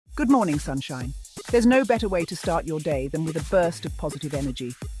Good morning, sunshine. There's no better way to start your day than with a burst of positive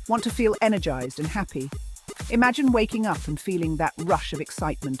energy. Want to feel energized and happy? Imagine waking up and feeling that rush of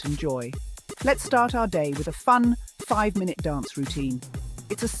excitement and joy. Let's start our day with a fun 5-minute dance routine.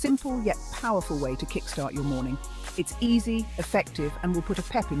 It's a simple yet powerful way to kickstart your morning. It's easy, effective, and will put a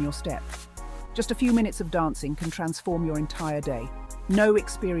pep in your step. Just a few minutes of dancing can transform your entire day. No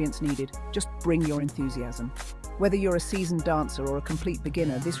experience needed, just bring your enthusiasm. Whether you're a seasoned dancer or a complete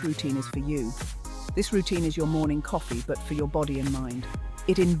beginner, this routine is for you. This routine is your morning coffee, but for your body and mind.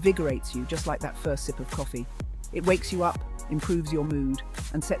 It invigorates you just like that first sip of coffee. It wakes you up, improves your mood,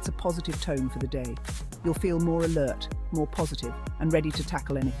 and sets a positive tone for the day. You'll feel more alert, more positive, and ready to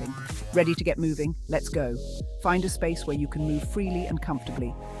tackle anything. Ready to get moving? Let's go. Find a space where you can move freely and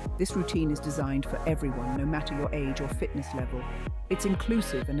comfortably. This routine is designed for everyone, no matter your age or fitness level. It's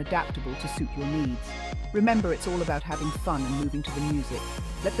inclusive and adaptable to suit your needs. Remember, it's all about having fun and moving to the music.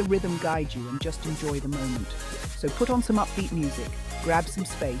 Let the rhythm guide you and just enjoy the moment. So put on some upbeat music, grab some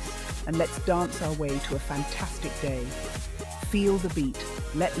space, and let's dance our way to a fantastic day. Feel the beat,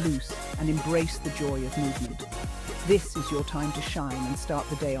 let loose, and embrace the joy of movement. This is your time to shine and start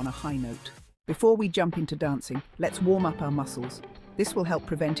the day on a high note. Before we jump into dancing, let's warm up our muscles. This will help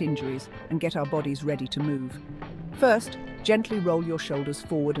prevent injuries and get our bodies ready to move. First, gently roll your shoulders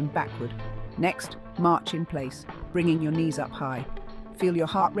forward and backward. Next, march in place, bringing your knees up high. Feel your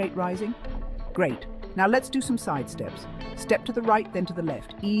heart rate rising? Great. Now let's do some side steps. Step to the right, then to the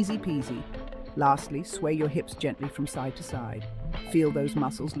left. Easy peasy. Lastly, sway your hips gently from side to side. Feel those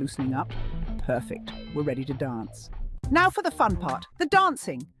muscles loosening up? Perfect. We're ready to dance. Now for the fun part, the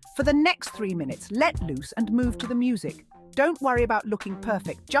dancing. For the next 3 minutes, let loose and move to the music. Don't worry about looking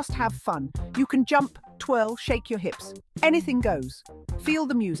perfect, just have fun. You can jump, twirl, shake your hips. Anything goes. Feel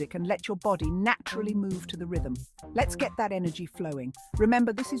the music and let your body naturally move to the rhythm. Let's get that energy flowing.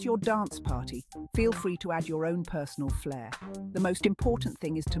 Remember, this is your dance party. Feel free to add your own personal flair. The most important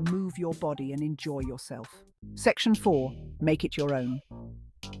thing is to move your body and enjoy yourself. Section 4. Make it your own.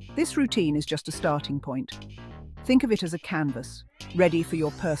 This routine is just a starting point. Think of it as a canvas, ready for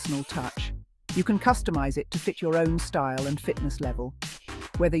your personal touch. You can customize it to fit your own style and fitness level.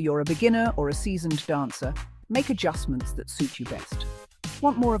 Whether you're a beginner or a seasoned dancer, make adjustments that suit you best.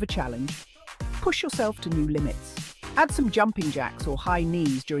 Want more of a challenge? Push yourself to new limits. Add some jumping jacks or high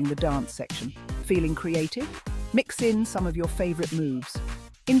knees during the dance section. Feeling creative? Mix in some of your favorite moves.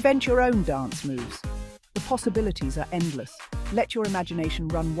 Invent your own dance moves. The possibilities are endless. Let your imagination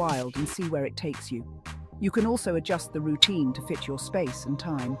run wild and see where it takes you. You can also adjust the routine to fit your space and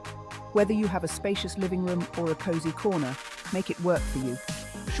time. Whether you have a spacious living room or a cozy corner, make it work for you.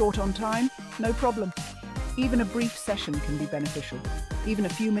 Short on time? No problem. Even a brief session can be beneficial. Even a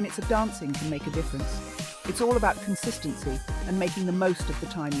few minutes of dancing can make a difference. It's all about consistency and making the most of the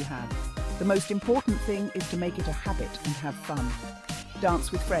time you have. The most important thing is to make it a habit and have fun.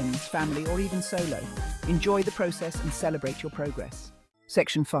 Dance with friends, family, or even solo. Enjoy the process and celebrate your progress.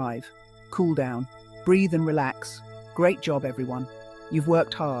 Section 5. Cool down. Breathe and relax. Great job, everyone. You've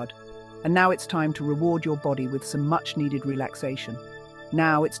worked hard. And now it's time to reward your body with some much-needed relaxation.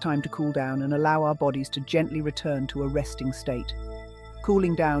 Now it's time to cool down and allow our bodies to gently return to a resting state.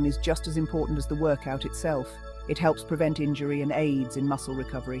 Cooling down is just as important as the workout itself. It helps prevent injury and aids in muscle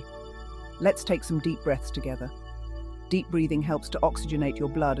recovery. Let's take some deep breaths together. Deep breathing helps to oxygenate your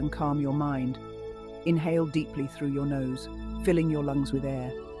blood and calm your mind. Inhale deeply through your nose, filling your lungs with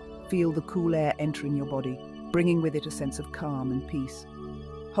air. Feel the cool air entering your body, bringing with it a sense of calm and peace.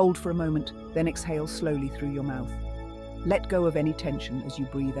 Hold for a moment, then exhale slowly through your mouth. Let go of any tension as you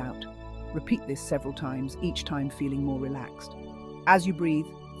breathe out. Repeat this several times, each time feeling more relaxed. As you breathe,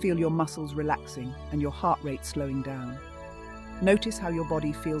 feel your muscles relaxing and your heart rate slowing down. Notice how your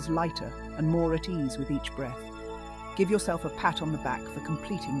body feels lighter and more at ease with each breath. Give yourself a pat on the back for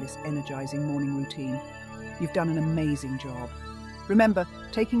completing this energizing morning routine. You've done an amazing job. Remember,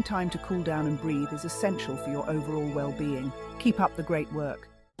 taking time to cool down and breathe is essential for your overall well-being. Keep up the great work.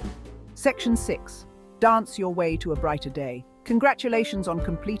 Section 6. Dance your way to a brighter day. Congratulations on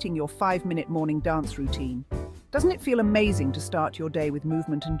completing your 5-minute morning dance routine. Doesn't it feel amazing to start your day with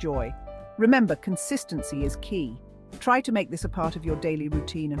movement and joy? Remember, consistency is key. Try to make this a part of your daily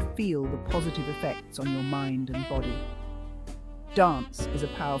routine and feel the positive effects on your mind and body. Dance is a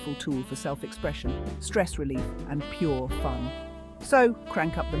powerful tool for self-expression, stress relief, and pure fun. So,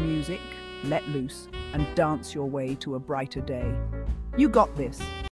 crank up the music, let loose, and dance your way to a brighter day. You got this.